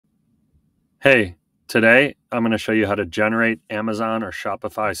Hey, today I'm going to show you how to generate Amazon or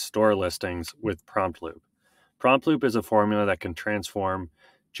Shopify store listings with PromptLoop. PromptLoop is a formula that can transform,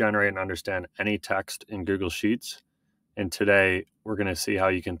 generate, and understand any text in Google Sheets. And today we're going to see how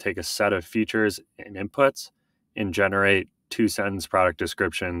you can take a set of features and inputs and generate two-sentence product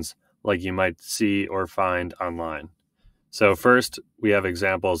descriptions like you might see or find online. So first, we have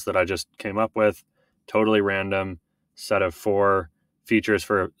examples that I just came up with, totally random set of 4 features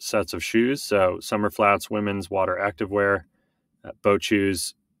for sets of shoes. So summer flats, women's water activewear, boat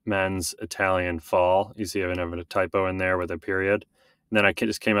shoes, men's Italian fall. You see I have a typo in there with a period. And then I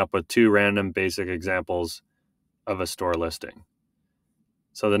just came up with 2 random basic examples of a store listing.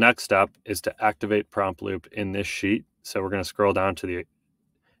 So the next step is to activate PromptLoop in this sheet. So we're going to scroll down to the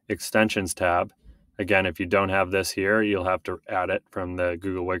Extensions tab. Again, if you don't have this here, you'll have to add it from the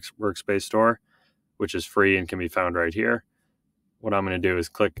Google Workspace store, which is free and can be found right here. What I'm going to do is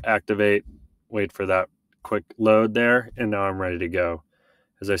click Activate, wait for that quick load there, and now I'm ready to go.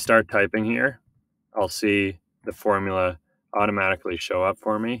 As I start typing here, I'll see the formula automatically show up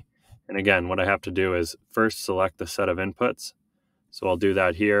for me. And again, what I have to do is first select the set of inputs. So I'll do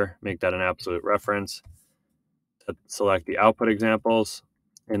that here, make that an absolute reference, select the output examples,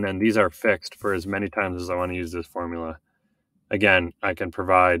 and then these are fixed for as many times as I want to use this formula. Again, I can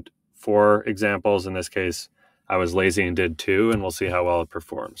provide 4 examples. In this case, I was lazy and did 2, and we'll see how well it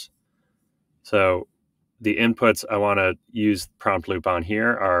performs. So the inputs I want to use PromptLoop on here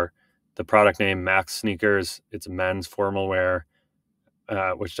are the product name Max Sneakers. It's men's formal wear,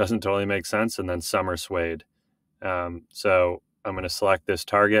 which doesn't totally make sense, and then summer suede. So I'm going to select this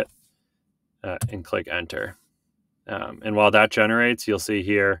target and click Enter. And while that generates, you'll see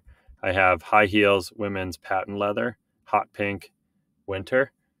here I have high heels, women's patent leather, hot pink,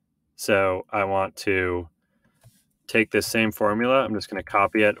 winter. So I want to take this same formula. I'm just going to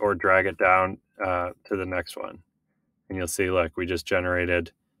copy it or drag it down to the next one. And you'll see, look, we just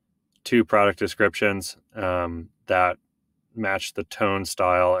generated 2 product descriptions that match the tone,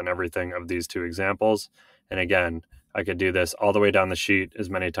 style, and everything of these 2 examples. And again, I could do this all the way down the sheet as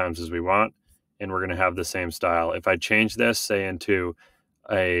many times as we want, and we're going to have the same style. If I change this, say, into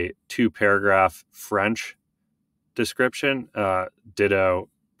a 2-paragraph French description, ditto,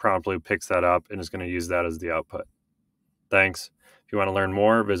 PromptLoop picks that up and is going to use that as the output. Thanks. If you want to learn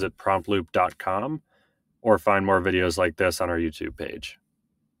more, visit promptloop.com or find more videos like this on our YouTube page.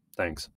 Thanks.